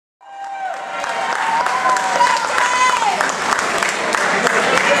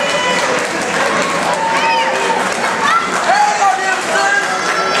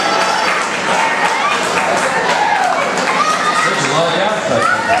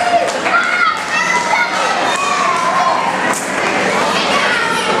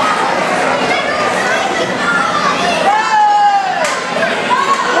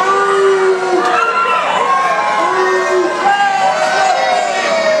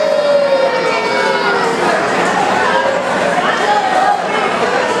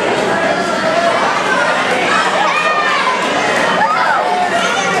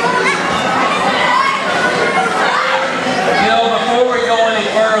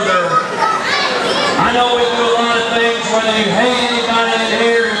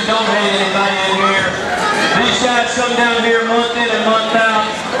guys come down here month in and month out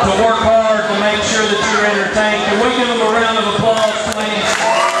to work hard to make sure that you're entertained. Can we give them a round of applause, please?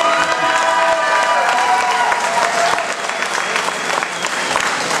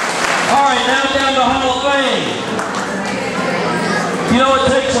 All right, now down to Hall of Fame. You know, it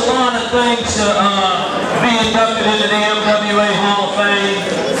takes a lot of things to be inducted into the MWA Hall of Fame.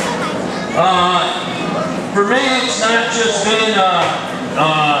 For me, it's not just being a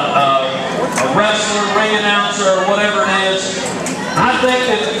wrestler, ring announcer, or whatever it is. I think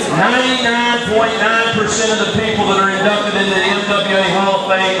that 99.9% of the people that are inducted into the MWA Hall of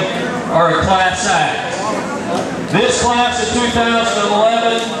Fame are a class act. This class of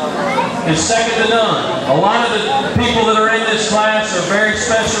 2011 is second to none. A lot of the people that are in this class are very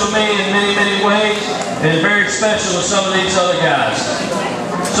special to me in many, many ways, and very special to some of these other guys.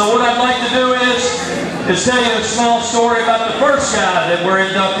 So what I'd like to do is tell you a small story about the first guy that we're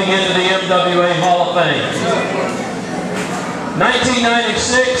inducting into the MWA Hall of Fame.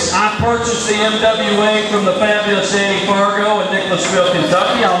 1996, I purchased the MWA from the fabulous Danny Fargo in Nicholasville,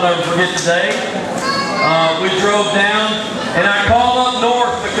 Kentucky. I'll never forget the day. We drove down, and I called up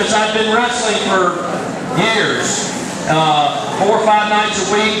north because I've been wrestling for years, 4 or 5 nights a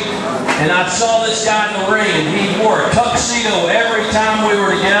week, and I saw this guy in the ring, and he wore a tuxedo every time we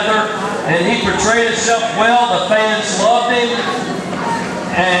were together, and he portrayed himself well. The fans loved him,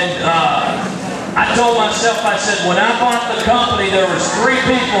 and I told myself, I said, when I bought the company, there was 3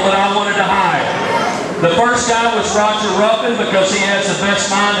 people that I wanted to hire. The first guy was Roger Ruffin, because he has the best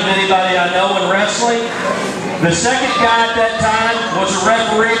mind of anybody I know in wrestling. The second guy at that time was a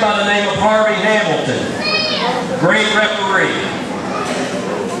referee by the name of Harvey Hamilton. Great referee.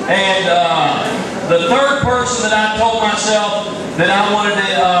 And the third person that I told myself that I wanted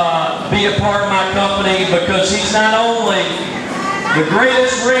to be a part of my company, because he's not only the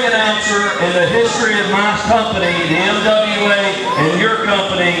greatest ring announcer in the history of my company, the MWA, and your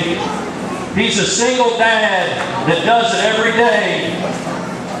company. He's a single dad that does it every day,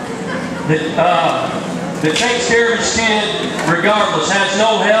 that takes care of his kid regardless, has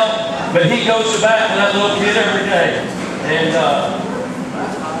no help, but he goes to bat for that little kid every day. And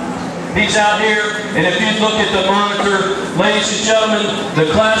he's out here, and if you look at the monitor, ladies and gentlemen,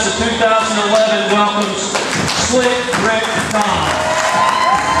 the class of 2011 welcomes Slick Rick Tom.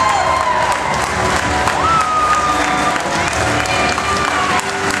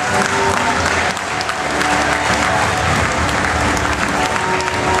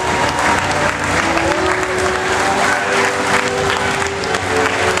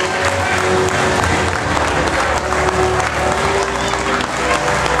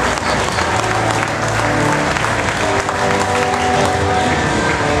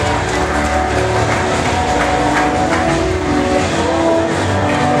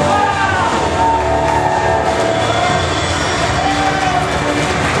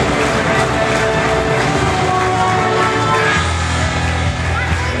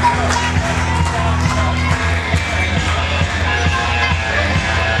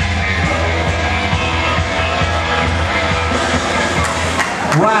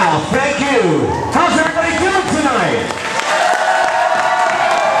 Wow, thank you. How's everybody doing tonight?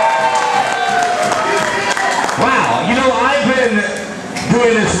 Wow, you know, I've been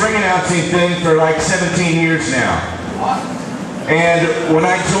doing this ring announcing thing for like 17 years now. And when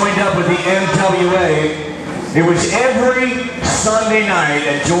I joined up with the MWA, it was every Sunday night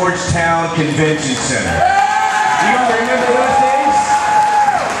at Georgetown Convention Center. Do you all remember those days?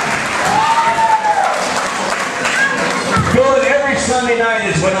 Sunday night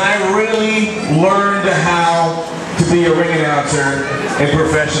is when I really learned how to be a ring announcer in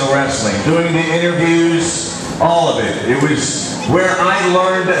professional wrestling. Doing the interviews, all of it. It was where I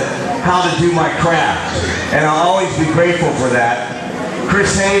learned how to do my craft. And I'll always be grateful for that.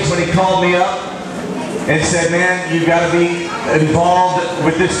 Chris Hayes, when he called me up and said, man, you've got to be involved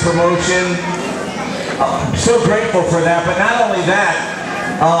with this promotion. I'm so grateful for that. But not only that,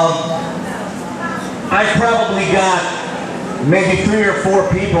 I probably got maybe 3 or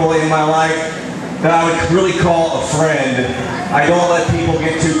 4 people in my life that I would really call a friend. I don't let people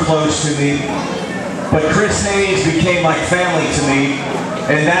get too close to me. But Chris Hayes became like family to me,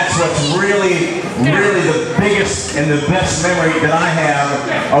 and that's what's really, really the biggest and the best memory that I have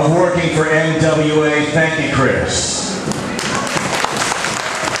of working for MWA. Thank you, Chris.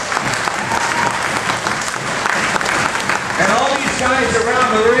 And all these guys around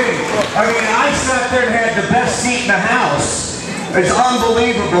the ring, I mean, I sat there and had the best seat in the house. It's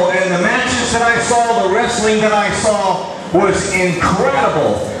unbelievable, and the matches that I saw, the wrestling that I saw was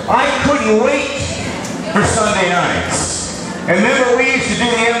incredible. I couldn't wait for Sunday nights. And remember, we used to do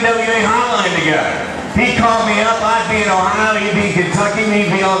the MWA Hotline together. He'd call me up, I'd be in Ohio, he'd be in Kentucky,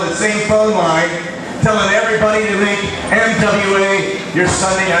 we'd be on the same phone line, telling everybody to make MWA your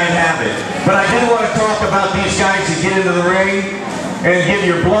Sunday night habit. But I did want to talk about these guys who get into the ring and give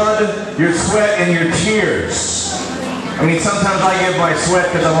your blood, your sweat, and your tears. I mean, sometimes I give my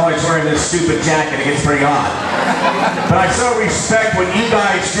sweat because I'm always wearing this stupid jacket. It gets pretty hot. But I so respect what you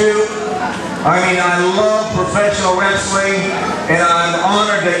guys do. I mean, I love professional wrestling, and I'm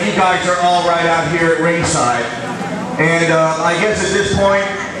honored that you guys are all right out here at ringside. And I guess at this point,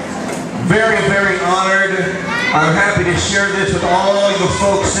 very, very honored. I'm happy to share this with all of the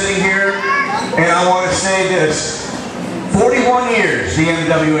folks sitting here. And I want to say this. 41 years the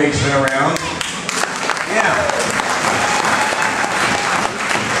MWA's been around. Yeah.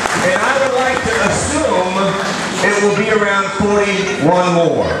 And I would like to assume it will be around 41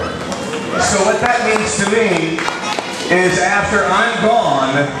 more. So what that means to me is after I'm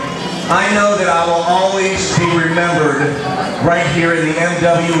gone, I know that I will always be remembered right here in the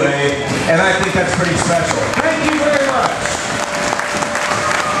MWA, and I think that's pretty special. Thank you very much.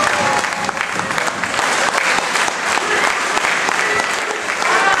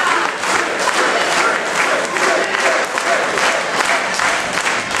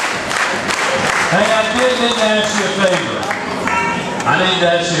 Hey, I did ask you a favor. I need to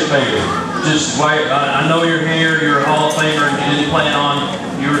ask you a favor. Just wait. I know you're here. You're a Hall of Famer, and you didn't plan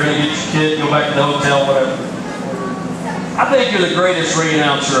on you were going to get your kid, go back to the hotel, whatever. I think you're the greatest ring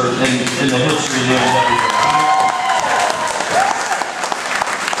announcer in the history of the MWA.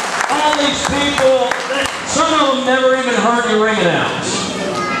 All these people, some of them never even heard you ring announce.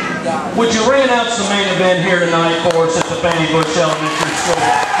 Would you ring announce the main event here tonight for us at the Fannie Bush Elementary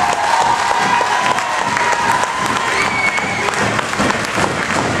School?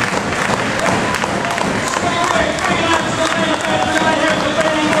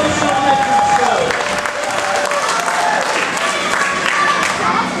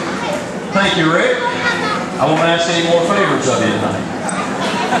 Thank you, Rick. I won't ask any more favors of you tonight.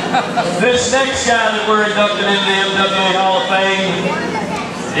 This next guy that we're inducted into the MWA Hall of Fame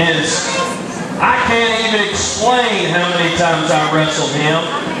is, I can't even explain how many times I wrestled him.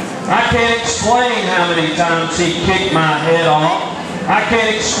 I can't explain how many times he kicked my head off. I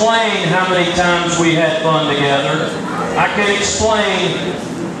can't explain how many times we had fun together. I can't explain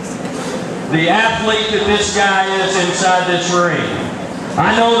the athlete that this guy is inside this ring.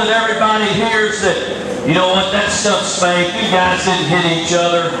 I know that everybody hears that, you know what, that stuff's fake. You guys didn't hit each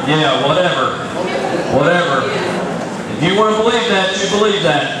other. Yeah, whatever. Whatever. If you want to believe that, you believe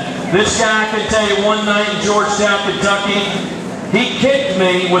that. This guy, I can tell you, one night in Georgetown, Kentucky, he kicked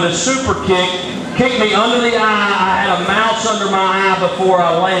me with a super kick, kicked me under the eye. I had a mouse under my eye before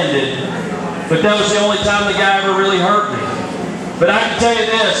I landed. But that was the only time the guy ever really hurt me. But I can tell you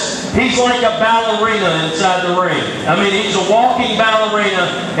this, he's like a ballerina inside the ring. I mean, he's a walking ballerina,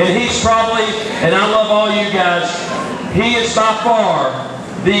 and he's probably, and I love all you guys, he is by far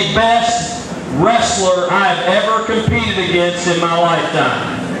the best wrestler I've ever competed against in my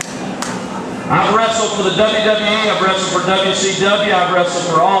lifetime. I've wrestled for the WWE, I've wrestled for WCW, I've wrestled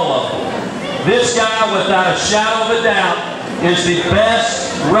for all of them. This guy, without a shadow of a doubt, is the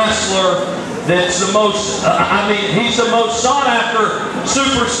best wrestler. That's the most, I mean, he's the most sought after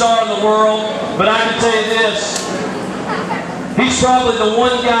superstar in the world, but I can tell you this, he's probably the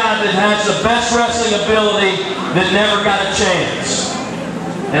one guy that has the best wrestling ability that never got a chance.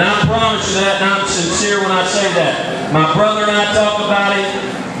 And I promise you that, and I'm sincere when I say that. My brother and I talk about it,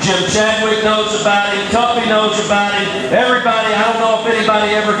 Jim Chadwick knows about it, Tuffy knows about it, everybody, I don't know if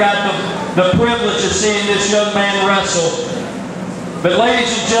anybody ever got the privilege of seeing this young man wrestle. But ladies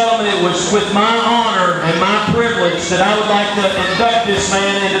and gentlemen, it was with my honor and my privilege that I would like to induct this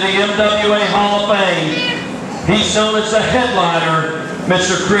man into the MWA Hall of Fame. He's known as the headliner,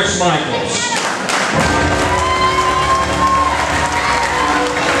 Mr. Chris Michaels.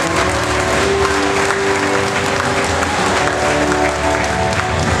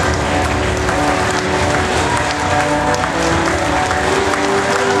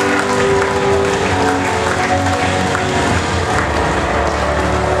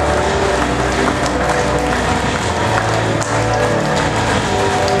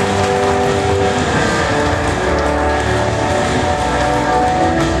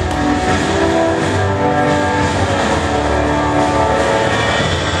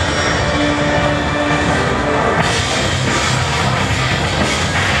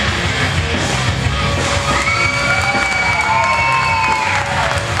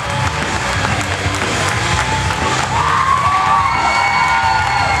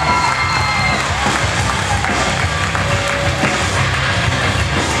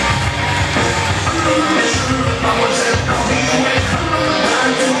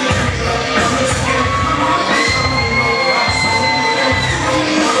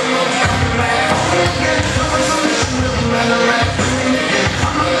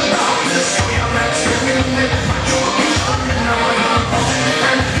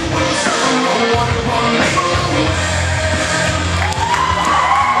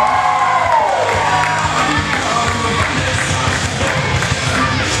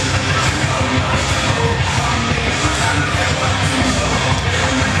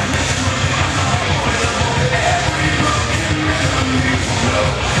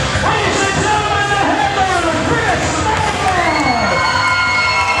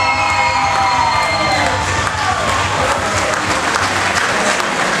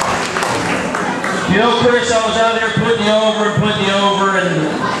 Chris, I was out there putting you over, and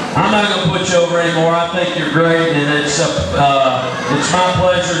I'm not going to put you over anymore. I think you're great, and it's my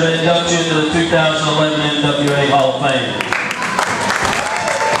pleasure to induct you into the 2011 MWA Hall of Fame.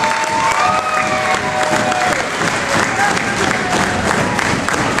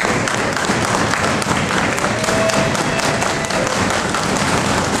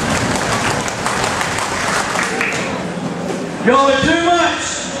 Y'all are too much.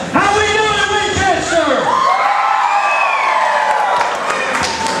 How we doing, Winchester?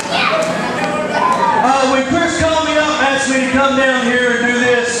 When Chris called me up and asked me to come down here and do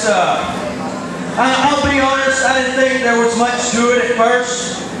this, I'll be honest, I didn't think there was much to it at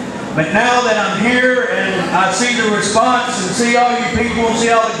first. But now that I'm here and I see the response and see all you people, see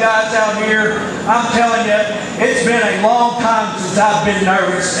all the guys out here, I'm telling you, it's been a long time since I've been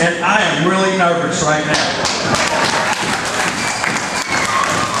nervous, and I am really nervous right now.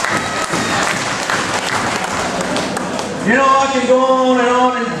 You know, I can go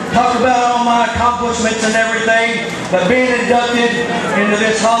on and talk about all my accomplishments and everything, but being inducted into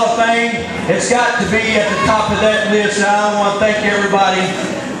this Hall of Fame, it's got to be at the top of that list. And I want to thank everybody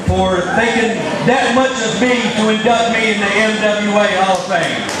for thinking that much of me to induct me in the MWA Hall of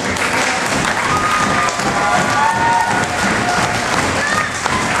Fame.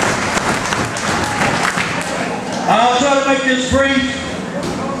 I'll try to make this brief.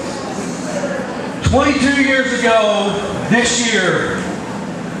 22 years ago, this year,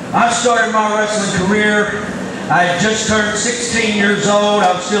 I started my wrestling career. I had just turned 16 years old.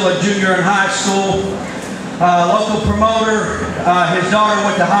 I was still a junior in high school. Local promoter, his daughter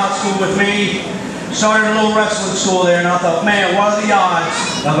went to high school with me, started a little wrestling school there, and I thought, man, what are the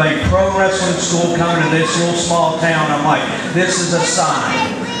odds of a pro wrestling school coming to this little small town? I'm like, this is a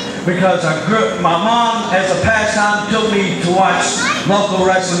sign. Because my mom, as a pastime, took me to watch local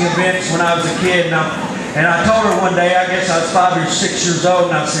wrestling events when I was a kid. And I told her one day, I guess I was 5 or 6 years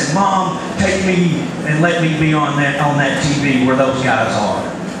old, and I said, Mom, take me and let me be on that TV where those guys are.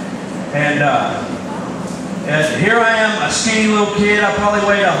 And here I am, a skinny little kid. I probably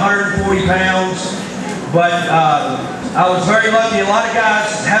weighed 140 pounds. But I was very lucky. A lot of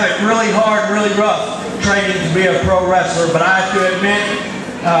guys have it really hard, really rough training to be a pro wrestler. But I have to admit,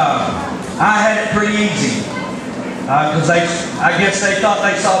 I had it pretty easy because I guess they thought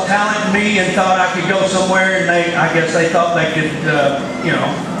they saw talent in me and thought I could go somewhere, and I guess they thought they could, you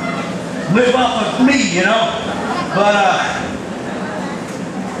know, live off of me, you know. But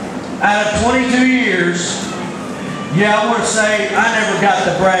out of 22 years, yeah, I want to say I never got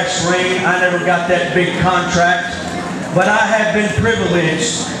the brass ring, I never got that big contract, but I have been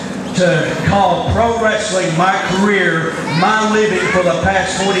privileged to call pro wrestling my career, my living for the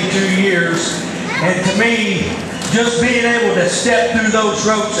past 22 years. And to me, just being able to step through those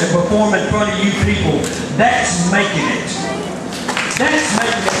ropes and perform in front of you people, that's making it. That's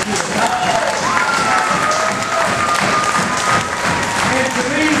making it to the top.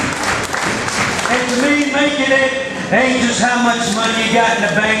 And to me, making it ain't just how much money you got in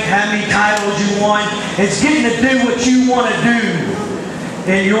the bank, how many titles you won. It's getting to do what you want to do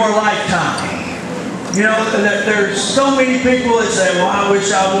in your lifetime. You know, there's so many people that say, well, I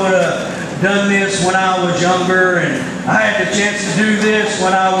wish I would have done this when I was younger, and I had the chance to do this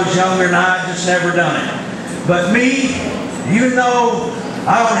when I was younger, and I just never done it. But me, even though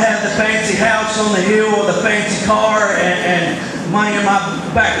I don't have the fancy house on the hill or the fancy car and money in my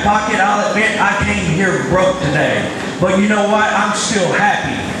back pocket, I'll admit I came here broke today. But you know what? I'm still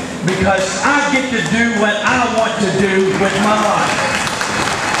happy because I get to do what I want to do with my life.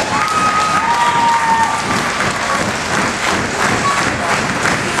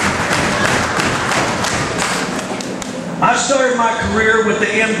 I started my career with the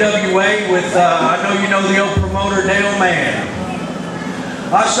MWA with, I know you know the old promoter, Dale Mann.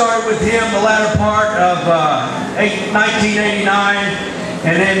 I started with him the latter part of 1989,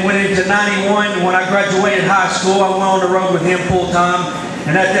 and then went into 91. When I graduated high school, I went on the road with him full time.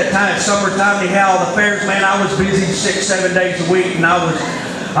 And at that time, summertime, he had all the fairs, man. I was busy 6-7 days a week, and I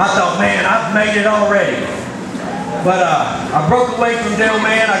thought, man, I've made it already. But I broke away from Dale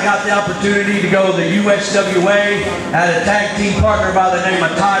Mann. I got the opportunity to go to the USWA. Had a tag team partner by the name of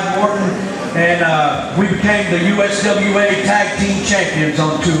Todd Morton, and we became the USWA Tag Team Champions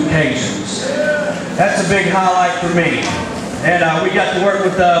on 2 occasions. That's a big highlight for me. And we got to work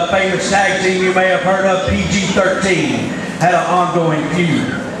with the famous tag team you may have heard of, PG-13. Had an ongoing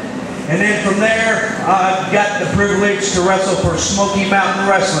feud. And then from there, I got the privilege to wrestle for Smoky Mountain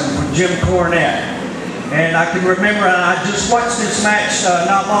Wrestling with Jim Cornette. And I can remember, and I just watched this match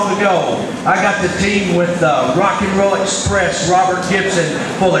not long ago. I got the team with Rock and Roll Express, Robert Gibson,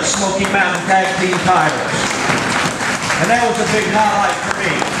 for the Smoky Mountain Tag Team titles. And that was a big highlight for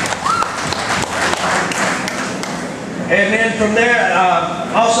me. And then from there,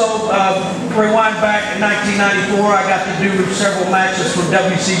 also rewind back in 1994, I got to do several matches for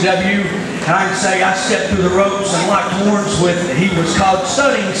WCW. And I can say I stepped through the ropes and locked horns with, he was called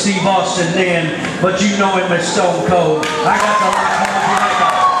Stunning Steve Austin then, but you know him as Stone Cold. I got to lock horns with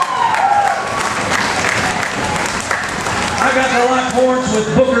I got to lock horns with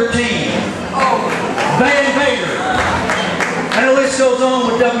Booker T, Van Vader, and the list goes on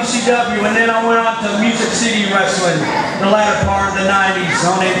with WCW. And then I went on to Music City Wrestling, the latter part of the 90s,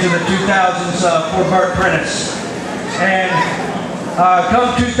 on into the 2000s for Burt Prentice. And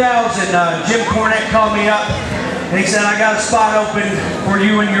come 2000, Jim Cornette called me up and he said, I got a spot open for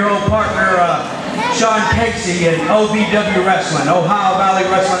you and your old partner, Sean Casey at OVW Wrestling, Ohio Valley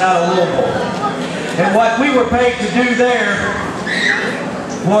Wrestling out of Louisville. And what we were paid to do there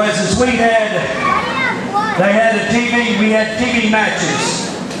was, they had a TV, we had TV matches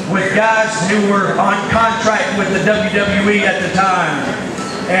with guys who were on contract with the WWE at the time.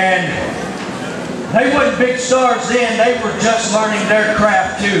 And they weren't big stars then, they were just learning their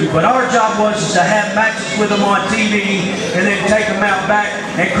craft too. But our job was to have matches with them on TV and then take them out back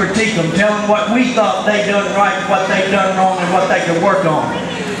and critique them, tell them what we thought they done right, what they done wrong, and what they could work on.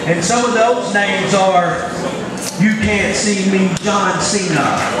 And some of those names are You Can't See Me, John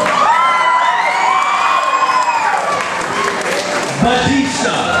Cena,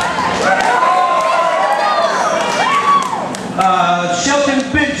 Batista, Shelton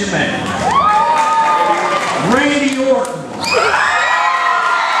Benjamin, Randy Orton,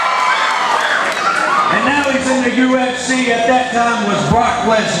 and now he's in the UFC. At that time was Brock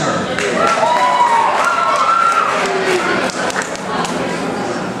Lesnar.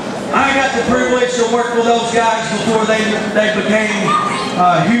 I got the privilege to work with those guys before they became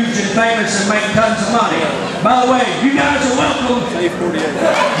huge and famous and make tons of money. By the way, you guys are welcome.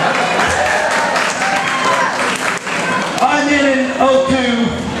 And then in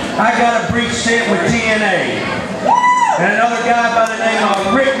 2002, I got a brief stint with TNA. And another guy by the name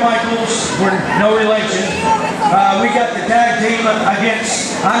of Rick Michaels, we're no relation. We got the tag team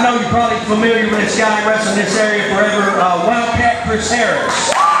against, I know you're probably familiar with this guy wrestling this area forever, Wildcat Chris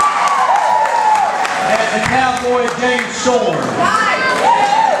Harris. And the Cowboy James Storm.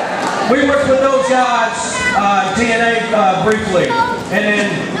 We worked with those guys, TNA briefly. And then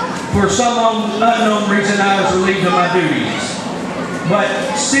for some unknown reason I was relieved of my duties. But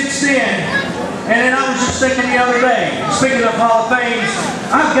since then, and then I was just thinking the other day, speaking of Hall of Fames,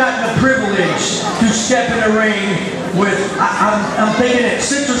 I've gotten the privilege to step in the ring with, I'm thinking it's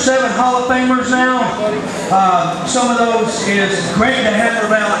 6 or 7 Hall of Famers now. Some of those is Greg the Hammer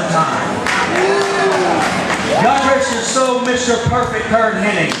Valentine. God rest his soul, Mr. Perfect Kurt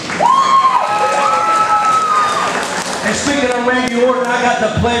Hennig. And speaking of Randy Orton, I got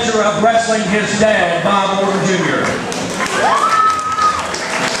the pleasure of wrestling his dad, Bob Orton Jr.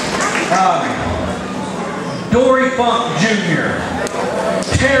 Dory Funk Jr.,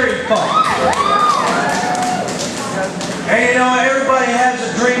 Terry Funk. And you know, everybody has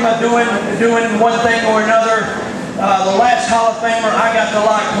a dream of doing one thing or another. The last Hall of Famer I got to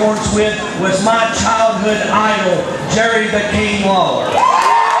lock horns with was my childhood idol, Jerry the King Lawler.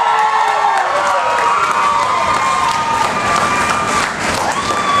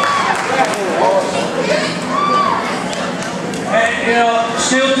 You know,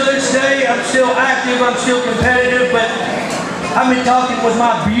 still to this day, I'm still active, I'm still competitive, but I've been talking with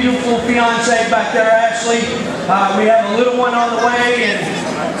my beautiful fiance back there, Ashley. We have a little one on the way, and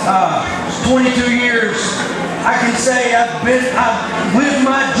 22 years. I can say I've lived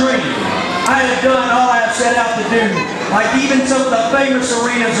my dream. I have done all I have set out to do. Like even some of the famous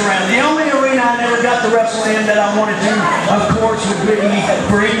arenas around. The only arena I never got to wrestle in that I wanted to, of course, would be,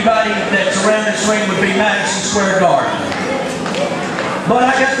 for anybody that's around this ring, would be Madison Square Garden. But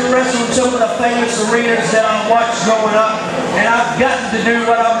I got to wrestle in some of the famous arenas that I watched growing up, and I've gotten to do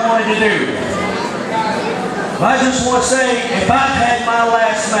what I wanted to do. I just want to say, if I've had my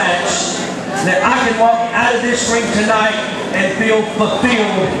last match, that I can walk out of this ring tonight and feel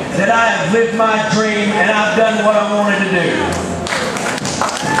fulfilled that I have lived my dream and I've done what I wanted to do.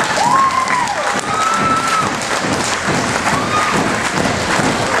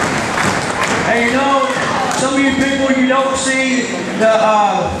 And you know, some of you people, you don't see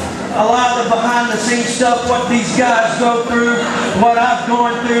a lot of the behind the scenes stuff, what these guys go through, what I've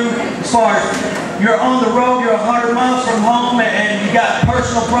gone through as far as you're on the road, you're 100 miles from home, and you got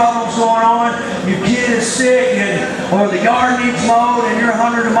personal problems going on, your kid is sick, or the yard needs mowed, and you're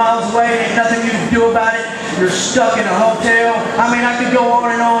 100 miles away, and ain't nothing you can do about it, you're stuck in a hotel. I mean, I could go on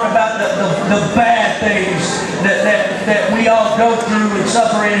and on about the bad things that we all go through and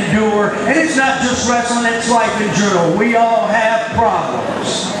suffer and endure. And it's not just wrestling, it's life in general. We all have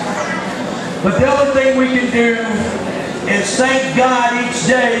problems. But the only thing we can do is thank God each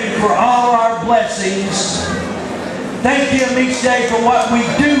day for all our blessings. Thank Him each day for what we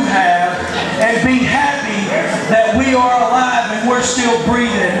do have, and be happy that we are alive and we're still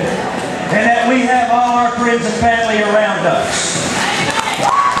breathing, and that we have all our friends and family around us.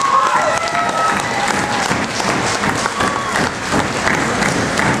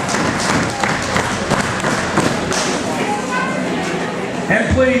 And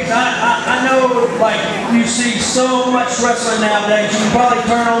please, I know, like, you see so much wrestling nowadays. You can probably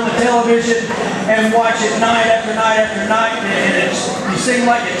turn on the television and watch it night after night after night, and you seem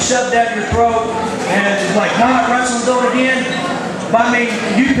like it's shoved down your throat, and it's like, God, wrestling's on again. But I mean,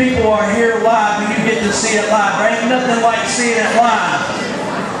 you people are here live, and you get to see it live. There ain't nothing like seeing it live.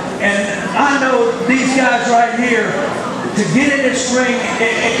 And I know these guys right here, to get in this ring,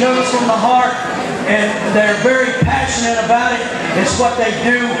 it comes from the heart, and they're very passionate about it. It's what they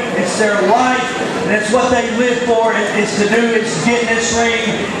do, it's their life, and it's what they live for. It's to get in this ring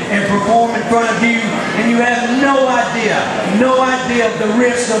and perform in front of you, and you have no idea of the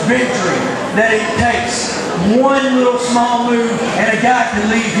risk of injury that it takes. One little small move, and a guy can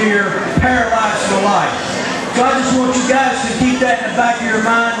leave here paralyzed for life. So I just want you guys to keep that in the back of your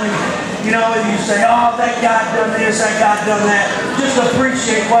mind when, you know, you say, oh, that guy done this, that guy done that. Just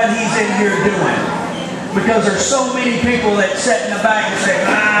appreciate what he's in here doing. Because there's so many people that sit in the back and say,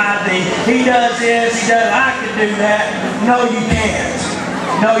 he does this, he does, I can do that. No, you can't.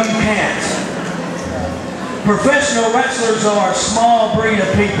 No, you can't. Professional wrestlers are a small breed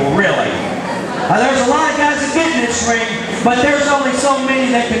of people, really. There's a lot of guys that get in this ring, but there's only so many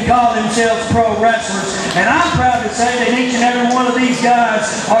that can call themselves pro wrestlers. And I'm proud to say that each and every one of these guys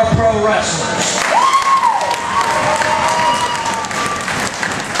are pro wrestlers.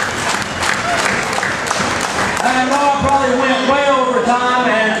 I know I probably went way over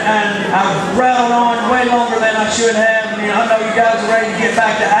time, and I've rattled on way longer than I should have. I mean, I know you guys are ready to get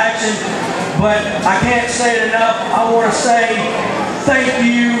back to action, but I can't say it enough. I want to say thank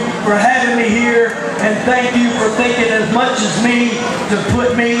you for having me here, and thank you for thinking as much as me to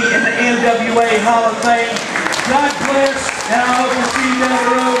put me in the MWA Hall of Fame. God bless, and I hope to see you down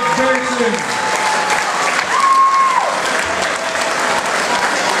the road very soon.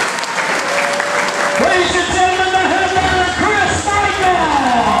 Ladies and gentlemen, the headliner, Chris Michael!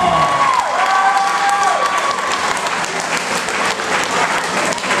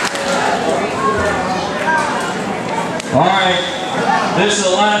 All right, this is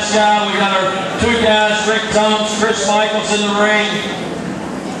the last guy. We got our two guys, Rick Toms, Chris Michaels in the ring.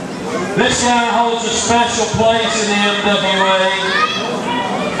 This guy holds a special place in the MWA.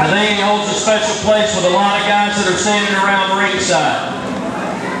 I think he holds a special place with a lot of guys that are standing around ringside.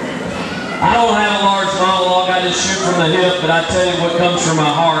 I don't have a large monologue, I just shoot from the hip, but I tell you what comes from my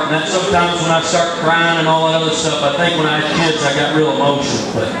heart. And that's sometimes when I start crying and all that other stuff. I think when I had kids, I got real emotional.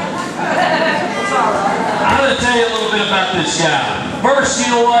 But I'm going to tell you a little bit about this guy. First,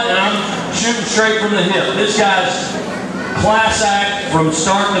 you know what? And I'm shooting straight from the hip. This guy's class act from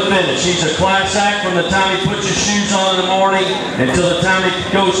start to finish. He's a class act from the time he puts his shoes on in the morning until the time he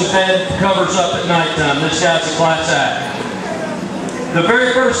goes to bed, covers up at nighttime. This guy's a class act. The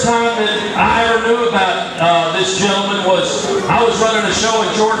very first time that I ever knew about this gentleman was I was running a show in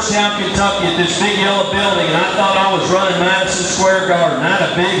Georgetown, Kentucky at this big yellow building, and I thought I was running Madison Square Garden. I had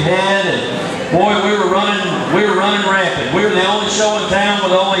a big head, and boy, we were running rampant. We were the only show in town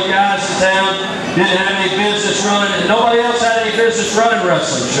with the only guys in town. Didn't have any business running, and nobody else had any business running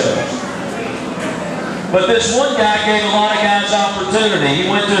wrestling shows. But this one guy gave a lot of guys opportunity. He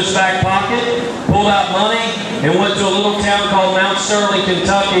went to his back pocket, pulled out money, and went to a little town called Mount Sterling,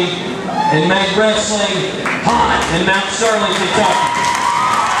 Kentucky, and made wrestling hot in Mount Sterling, Kentucky.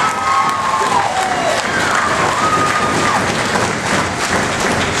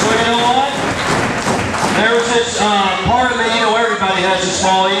 So you know what? There was this part of me, you know, everybody has a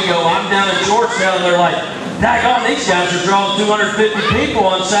small ego. I'm down in Georgetown, and they're like, daggone, these guys are drawing 250 people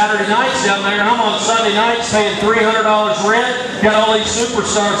on Saturday nights down there, and I'm on Sunday nights paying $300 rent. Got all these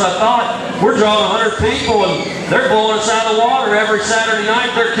superstars. I thought, we're drawing 100 people, and they're blowing us out of the water every Saturday night.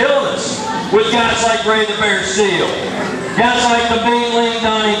 They're killing us. With guys like Ray the Bear Steele, guys like the Bean Lean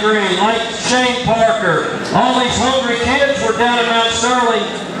Donnie Green, like Shane Parker. All these hungry kids were down in Mount Sterling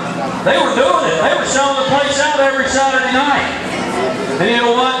They were doing it. They were selling the place out every Saturday night. And you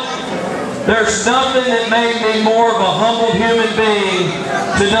know what? There's nothing that made me more of a humble human being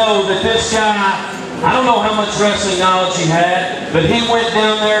to know that this guy, I don't know how much wrestling knowledge he had, but he went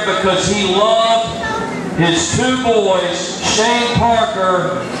down there because he loved his two boys, Shane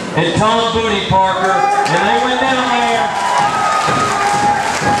Parker and Tom Booty Parker, and they went down there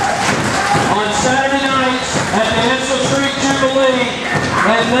on Saturday nights at the Esso Street Jubilee,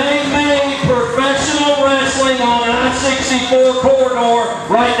 and they made professional wrestling on I-64 corridor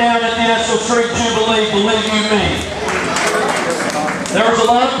right down at the Esso Street Jubilee, believe you me. There was a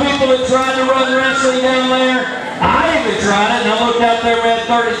lot of people that tried to run wrestling down there. I even tried it, and I looked out there, we had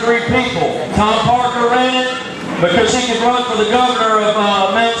 33 people. Tom Parker ran it because he could run for the governor of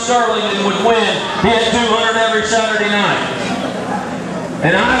Mount Sterling and would win. He had 200 every Saturday night.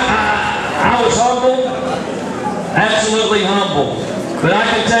 And I was humble, absolutely humble. But I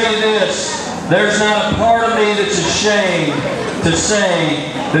can tell you this, there's not a part of me that's ashamed to say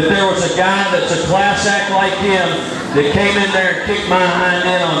that there was a guy that's a class act like him that came in there and kicked my hind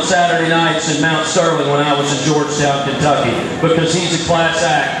end on Saturday nights in Mount Sterling when I was in Georgetown, Kentucky, because he's a class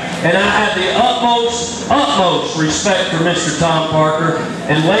act. And I have the utmost respect for Mr. Tom Parker.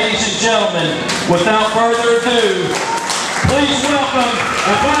 And ladies and gentlemen, without further ado, please welcome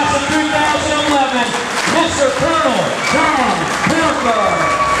the class of 2011, Mr. Colonel Tom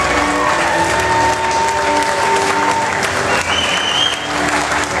Parker.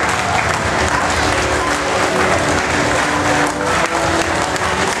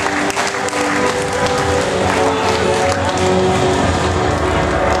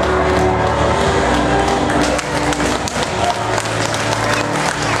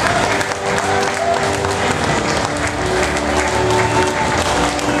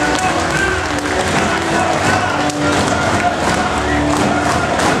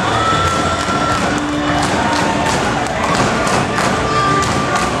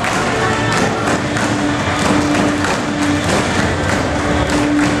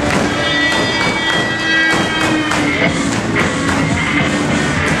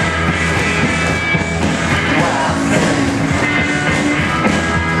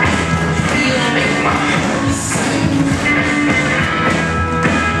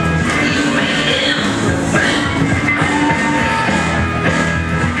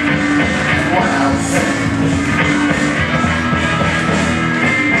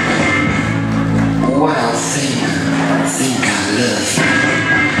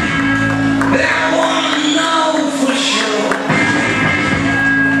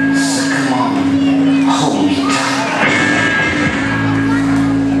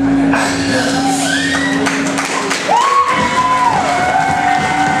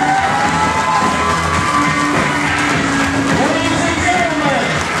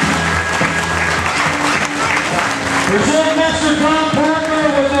 Present Mr. Tom Parker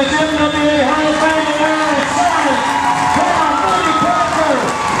with his MWA Hall of Fame award and son, Tom Booty Parker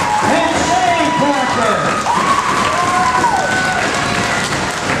and Shane Parker.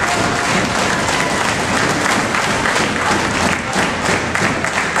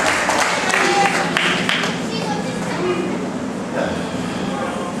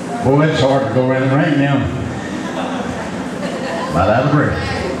 Boy, it's hard to go around the ring now. About out of breath.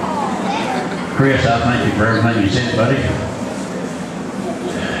 Chris, I thank you for everything you said, buddy.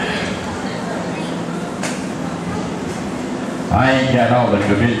 I ain't got all the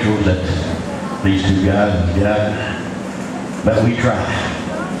credentials that these two guys have got, but we tried.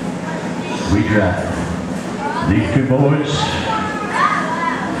 We tried. These two boys,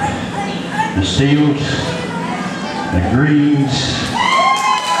 the Steels, the Greens,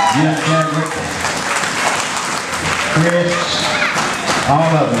 Jim Chadwick, Chris,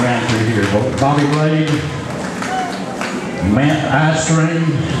 all of them ran through here. Bobby Blade, Matt Ice Cream,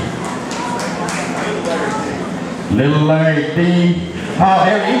 Little Larry D. Oh,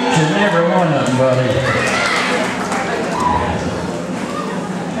 each and every one of them, buddy.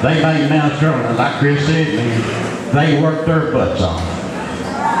 They made Mount Sterling, like Chris said, they worked their butts off.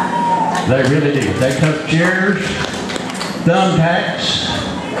 They really did. They took chairs, thumbtacks,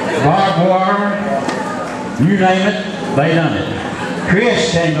 barbed wire, you name it, they done it.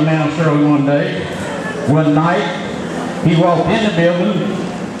 Chris came to Mount Sterling one night, he walked in the building,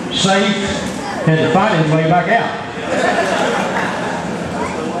 safe, had to fight his way back out.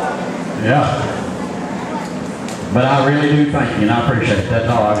 Yeah. But I really do thank you, and I appreciate it. That's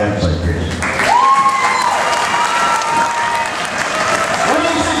all I got to say, Chris.